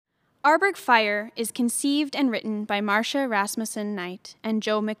Arberg Fire is conceived and written by Marcia Rasmussen Knight and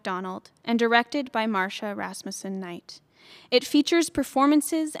Joe McDonald, and directed by Marcia Rasmussen Knight. It features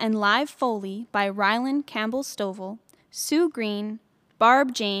performances and live Foley by Ryland Campbell-Stovall, Sue Green,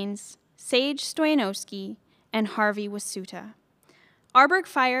 Barb Janes, Sage Stoyanowski, and Harvey Wasuta. Arberg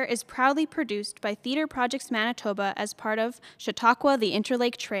Fire is proudly produced by Theatre Projects Manitoba as part of Chautauqua The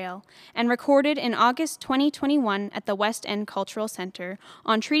Interlake Trail and recorded in August 2021 at the West End Cultural Centre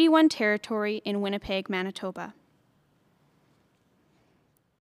on Treaty 1 territory in Winnipeg, Manitoba.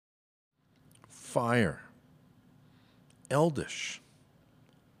 Fire, Eldish,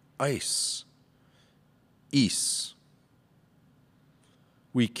 ice, East.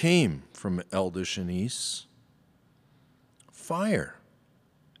 We came from Eldish and East. Fire,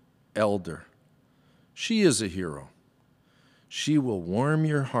 Elder. She is a hero. She will warm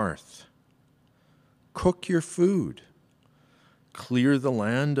your hearth, cook your food, clear the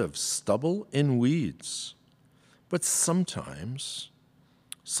land of stubble and weeds. But sometimes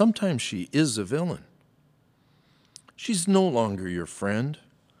she is a villain. She's no longer your friend,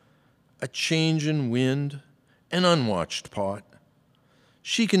 a change in wind, an unwatched pot.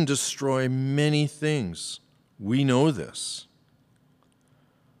 She can destroy many things. We know this.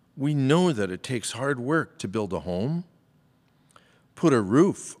 We know that it takes hard work to build a home, put a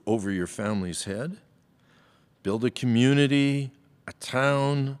roof over your family's head, build a community, a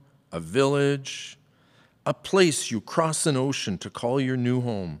town, a village, a place you cross an ocean to call your new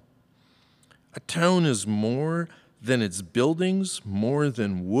home. A town is more than its buildings, more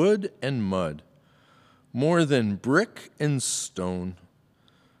than wood and mud, more than brick and stone.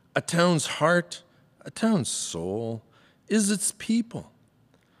 A town's heart, a town's soul, is its people.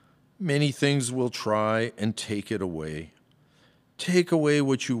 Many things will try and take it away. Take away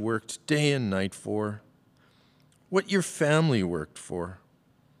what you worked day and night for, what your family worked for.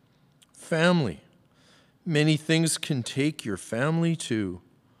 Family. Many things can take your family too.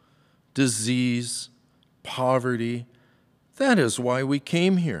 Disease, poverty. That is why we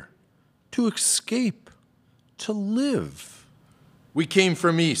came here, to escape, to live. We came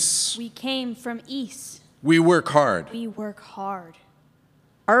from East. We came from East. We work hard. We work hard.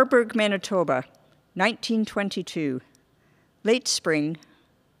 Arberg, Manitoba, 1922. Late spring,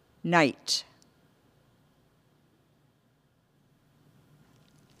 night.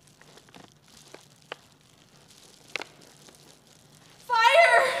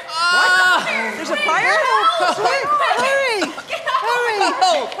 Fire! What? There's a fire? Hurry! Hurry!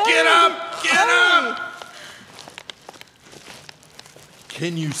 Get up! Get up!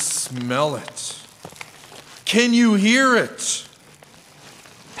 Can you smell it? Can you hear it?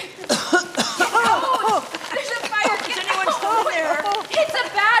 There's a fire! Is anyone still there? It's a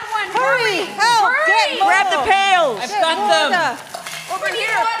bad one! Hurry! Help! Hurry! Grab the pails! I've got them! Over We need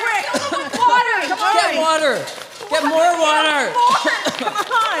here, water. quick! Fill them with water! Get water! Get more water! Come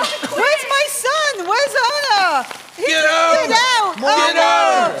on! Where's my son? Where's Anna? Get out! Get out! Get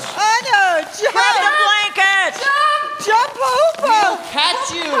out! Anna, jump! Grab the blanket! Jump over! Catch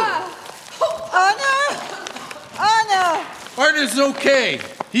you! Anna! Arna's okay.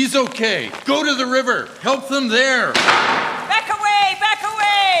 He's okay. Go to the river. Help them there. Back away! Back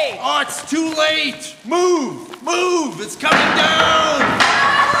away! Oh, it's too late. Move! Move! It's coming down!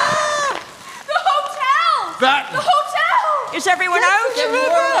 The hotel! Back! The hotel! Is everyone out? Get more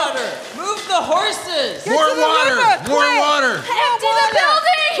water! Move the horses! More to the water! river, More quick. water! Empty the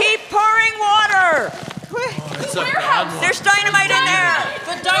building! Keep pouring water! It's a bad one. There's dynamite in there!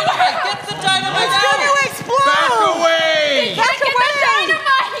 The dynamite! Get the dynamite It's going out! to explode! Back away! Back away!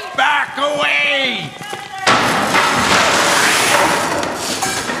 Dynamite! Back away!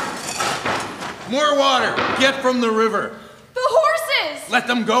 More water! Get from the river. The horses! Let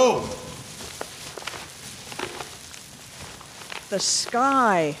them go. The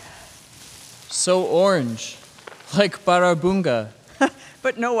sky. So orange. Like Barabunga.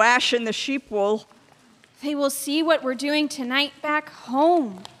 But no ash in the sheep wool. They will see what we're doing tonight back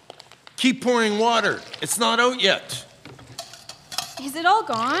home. Keep pouring water. It's not out yet. Is it all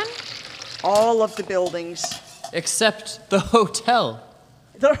gone? All of the buildings. Except the hotel.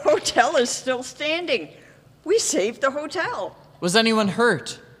 The hotel is still standing. We saved the hotel. Was anyone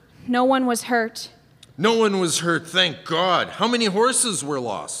hurt? No one was hurt. No one was hurt, thank God. How many horses were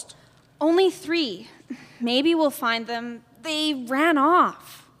lost? Only 3. Maybe we'll find them. They ran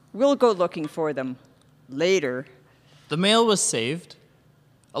off. We'll go looking for them. Later. The mail was saved.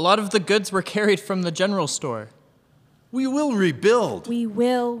 A lot of the goods were carried from the general store. We will rebuild. We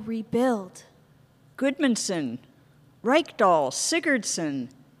will rebuild. Goodmanson, Reichdahl, Sigurdsson,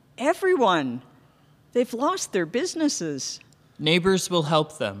 everyone. They've lost their businesses. Neighbors will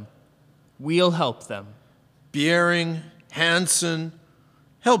help them. We'll help them. Bering, Hansen,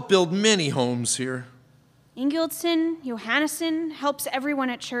 helped build many homes here. Ingildson, Johannesson helps everyone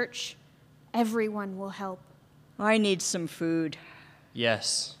at church. Everyone will help. I need some food.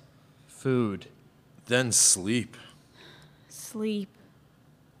 Yes, food. Then sleep. Sleep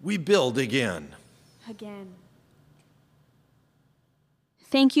We build again. again.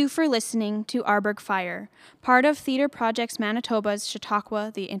 Thank you for listening to Arberg Fire, part of Theatre Projects Manitoba's Chautauqua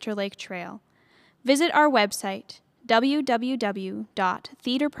The Interlake Trail. Visit our website,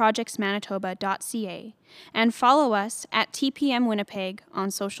 www.theatreprojectsmanitoba.ca, and follow us at TPM Winnipeg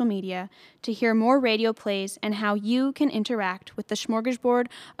on social media to hear more radio plays and how you can interact with the smorgasbord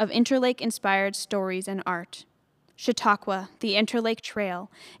of Interlake-inspired stories and art. Chautauqua, the Interlake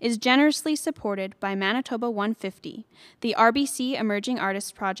Trail, is generously supported by Manitoba 150, the RBC Emerging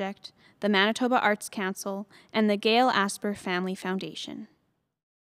Artists Project, the Manitoba Arts Council, and the Gail Asper Family Foundation.